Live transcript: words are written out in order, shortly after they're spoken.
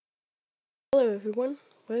Hello everyone,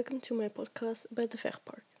 welcome to my podcast about the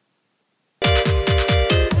Vechtpark.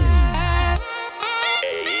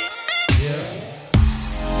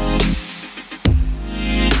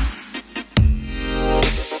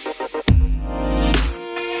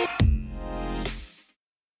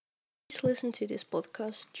 Please listen to this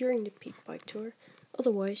podcast during the peak bike tour,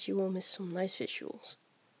 otherwise you will miss some nice visuals.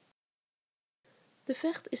 The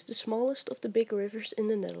Vecht is the smallest of the big rivers in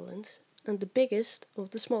the Netherlands and the biggest of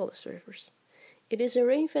the smallest rivers. It is a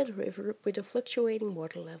rain-fed river with a fluctuating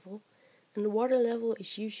water level, and the water level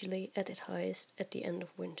is usually at its highest at the end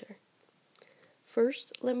of winter.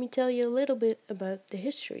 First, let me tell you a little bit about the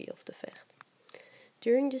history of the Vecht.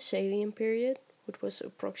 During the Salian period, which was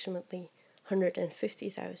approximately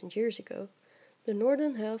 150,000 years ago, the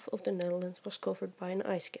northern half of the Netherlands was covered by an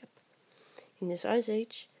ice cap. In this ice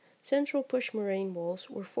age, central push moraine walls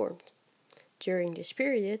were formed. During this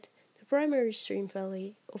period, the primary stream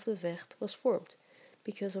valley of the Vecht was formed,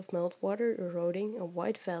 because of meltwater eroding a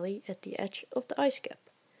wide valley at the edge of the ice cap.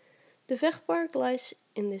 The Vechtpark lies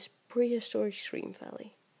in this prehistoric stream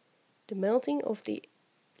valley. The melting of the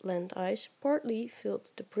land ice partly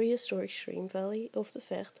filled the prehistoric stream valley of the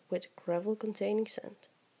Vecht with gravel-containing sand.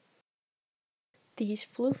 These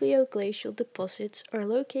fluvio-glacial deposits are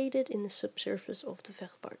located in the subsurface of the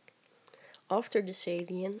Vechtpark. After the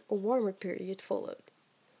Salian, a warmer period followed.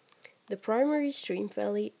 The primary stream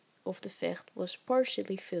valley of the Vecht was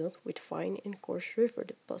partially filled with fine and coarse river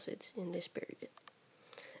deposits in this period.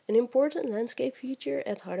 An important landscape feature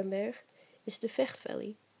at Hardenberg is the Vecht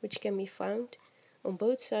Valley, which can be found on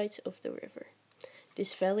both sides of the river.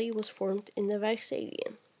 This valley was formed in the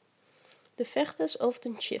Salian. The Vecht has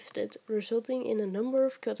often shifted, resulting in a number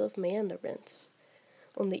of cut-off meander bands.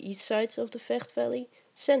 On the east sides of the Vecht Valley,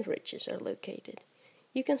 sand ridges are located.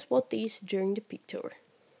 You can spot these during the peak tour.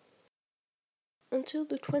 Until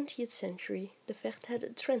the 20th century, the Vecht had a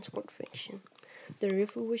transport function. The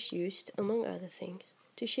river was used, among other things,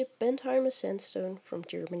 to ship Bentheimer sandstone from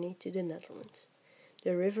Germany to the Netherlands.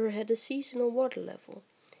 The river had a seasonal water level.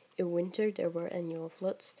 In winter there were annual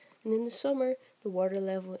floods, and in the summer the water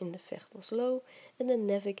level in the Vecht was low and the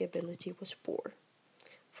navigability was poor.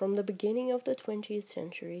 From the beginning of the 20th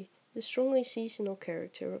century, the strongly seasonal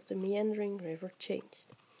character of the meandering river changed.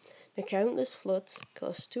 The countless floods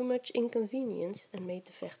caused too much inconvenience and made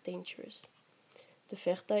the Vecht dangerous. The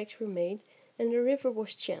Vecht dikes were made and the river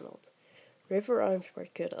was channeled. River arms were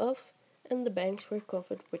cut off and the banks were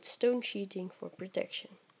covered with stone sheeting for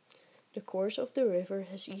protection. The course of the river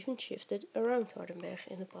has even shifted around Hardenberg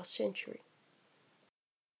in the past century.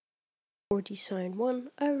 For Design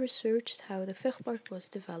 1, I researched how the Vechtpark was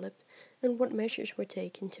developed and what measures were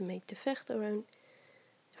taken to make the Vecht around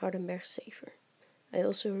Hardenberg safer. I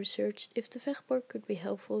also researched if the Vechtpark could be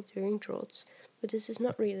helpful during droughts, but this is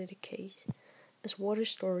not really the case, as water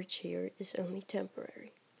storage here is only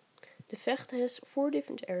temporary. The Vecht has 4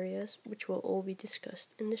 different areas, which will all be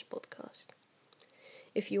discussed in this podcast.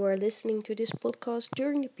 If you are listening to this podcast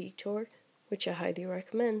during the peak tour, which I highly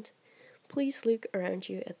recommend, please look around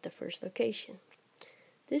you at the first location.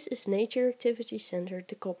 This is Nature Activity Center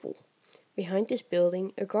De Koppel. Behind this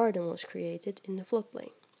building, a garden was created in the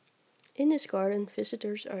floodplain. In this garden,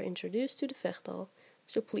 visitors are introduced to the Vechtal,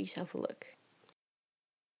 so please have a look.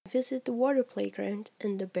 Visit the water playground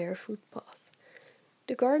and the barefoot path.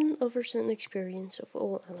 The garden offers an experience of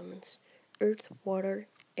all elements: earth, water,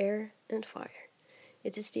 air, and fire.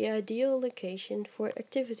 It is the ideal location for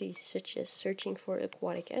activities such as searching for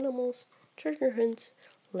aquatic animals, treasure hunts,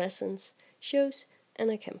 lessons, shows,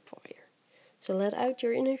 and a campfire. So let out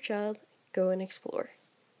your inner child, go and explore.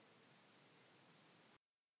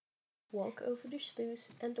 Walk over the sluice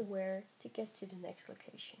and the weir to get to the next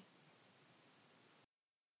location.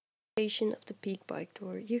 Location of the peak bike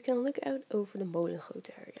tour, you can look out over the Molengoot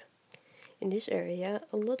area. In this area,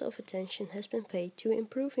 a lot of attention has been paid to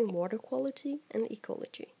improving water quality and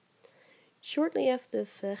ecology. Shortly after the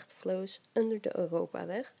Vecht flows under the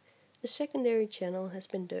Europaweg, a secondary channel has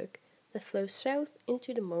been dug that flows south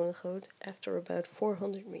into the Molengoot after about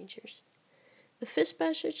 400 meters. A fish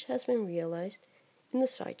passage has been realized in the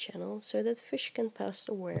side channel so that fish can pass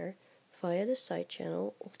the weir via the side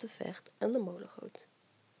channel of the Vecht and the Molengoot.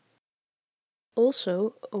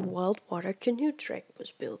 Also, a wild water canoe track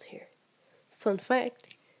was built here. Fun fact,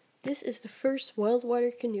 this is the first wild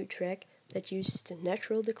water canoe track that uses the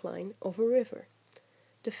natural decline of a river.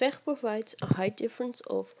 The Vecht provides a height difference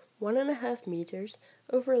of 1.5 meters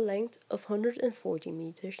over a length of 140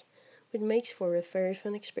 meters, which makes for a very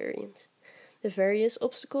fun experience. The various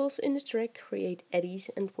obstacles in the track create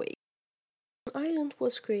eddies and waves. An island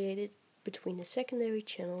was created between the secondary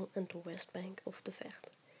channel and the west bank of the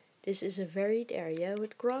Vecht. This is a varied area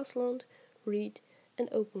with grassland, reed and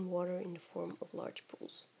open water in the form of large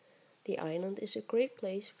pools. The island is a great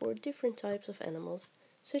place for different types of animals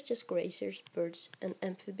such as grazers, birds and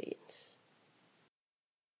amphibians.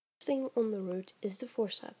 Next thing on the route is the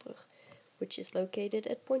Voorstraatbrug, which is located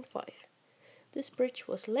at point 5. This bridge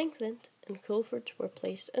was lengthened and culverts were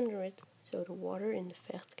placed under it so the water in the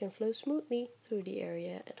Vecht can flow smoothly through the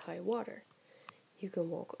area at high water. You can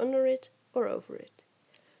walk under it or over it.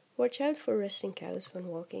 Watch out for resting cows when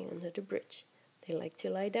walking under the bridge. They like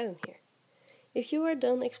to lie down here. If you are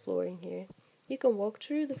done exploring here, you can walk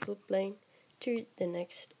through the floodplain to the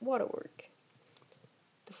next waterwork.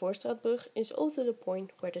 The Voorstraatbrug is also the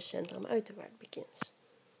point where the Centrum Uiterwaard begins.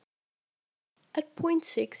 At point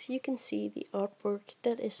 6 you can see the artwork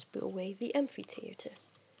that is Spillway the Amphitheater.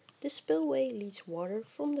 This spillway leads water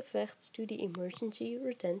from the Vecht to the emergency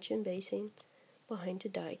retention basin behind the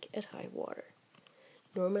dike at high water.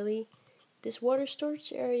 Normally, this water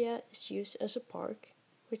storage area is used as a park,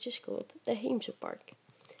 which is called the Vechtpark.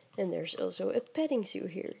 And there's also a petting zoo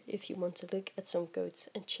here if you want to look at some goats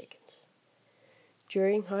and chickens.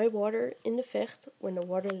 During high water in the Vecht, when the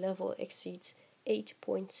water level exceeds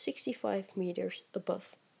 8.65 meters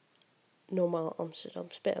above normaal Amsterdam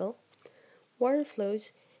Spel, water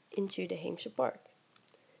flows into the Vechtpark.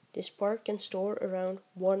 This park can store around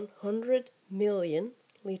 100 million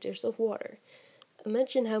liters of water.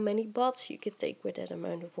 Imagine how many baths you could take with that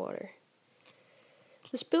amount of water.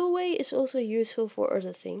 The spillway is also useful for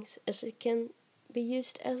other things, as it can be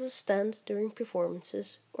used as a stand during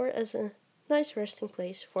performances or as a nice resting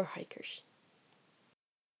place for hikers.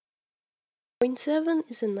 Point 7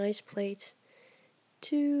 is a nice place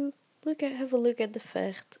to have a look at the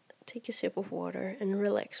Vecht, take a sip of water and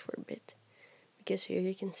relax for a bit. Because here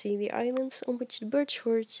you can see the islands on which the birds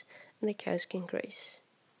forage and the cows can graze.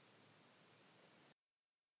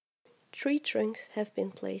 Tree trunks have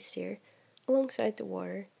been placed here alongside the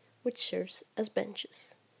water, which serves as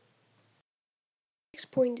benches. The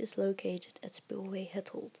next point is located at Spillway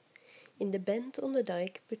Hethold, in the bend on the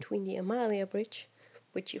dike between the Amalia Bridge,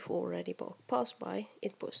 which you've already passed by,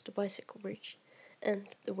 it was the bicycle bridge,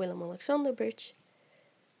 and the Willem-Alexander Bridge.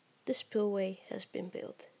 The spillway has been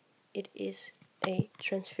built. It is a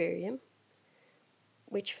transferium,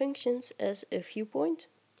 which functions as a viewpoint,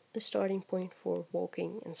 a starting point for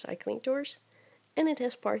walking and cycling tours, and it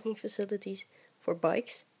has parking facilities for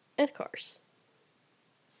bikes and cars.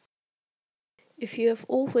 If you have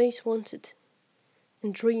always wanted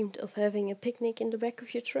and dreamed of having a picnic in the back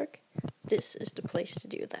of your truck, this is the place to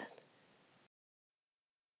do that.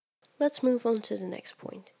 Let's move on to the next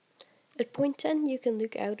point. At point 10 you can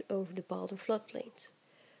look out over the Balder floodplains.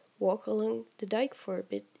 Walk along the dike for a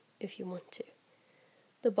bit if you want to.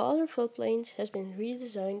 The Balder floodplains has been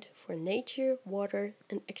redesigned for nature, water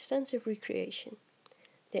and extensive recreation.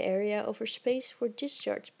 The area offers space for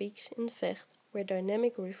discharge peaks in the Vecht where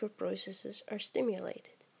dynamic river processes are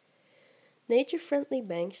stimulated. Nature-friendly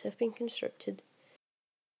banks have been constructed.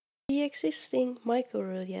 The existing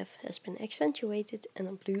microrelief has been accentuated and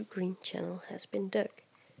a blue-green channel has been dug.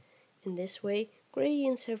 In this way,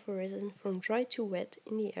 gradients have arisen from dry to wet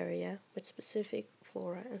in the area with specific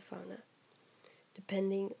flora and fauna.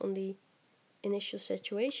 Depending on the initial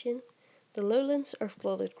situation, the lowlands are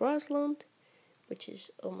flooded grassland, which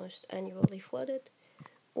is almost annually flooded,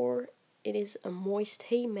 or it is a moist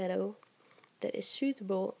hay meadow that is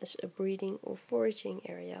suitable as a breeding or foraging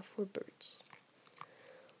area for birds.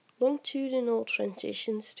 Longitudinal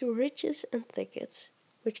transitions to ridges and thickets,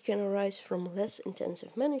 which can arise from less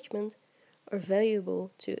intensive management, are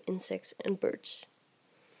valuable to insects and birds.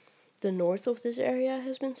 The north of this area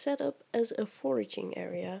has been set up as a foraging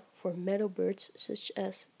area for meadow birds such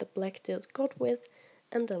as the black-tailed godwit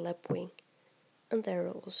and the lapwing, and there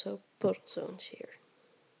are also puddle zones here.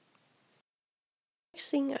 The next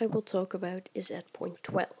thing I will talk about is at point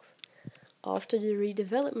 12. After the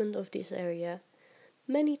redevelopment of this area,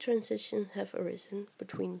 many transitions have arisen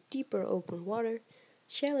between deeper open water,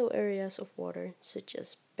 shallow areas of water such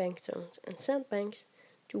as bankstones and sandbanks,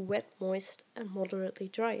 to wet, moist and moderately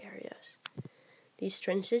dry areas. These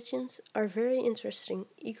transitions are very interesting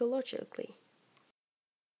ecologically.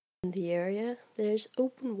 In the area there is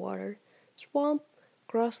open water, swamp,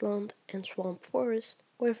 grassland and swamp forest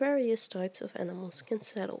where various types of animals can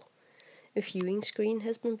settle. A viewing screen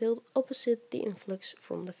has been built opposite the influx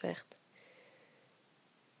from the Vecht.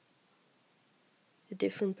 The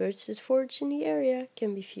different birds that forage in the area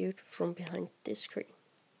can be viewed from behind this screen.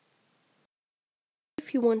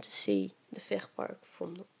 If you want to see the Vechtpark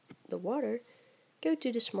from the water, go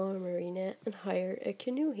to the smaller marina and hire a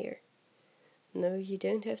canoe here. No, you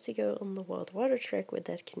don't have to go on the wild water track with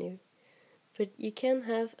that canoe, but you can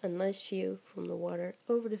have a nice view from the water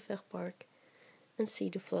over the Vechtpark and see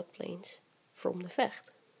the floodplains from the Vecht.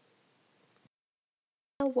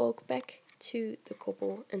 I'll walk back to the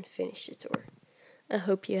koppel and finish the tour. I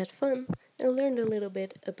hope you had fun and learned a little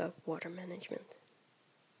bit about water management.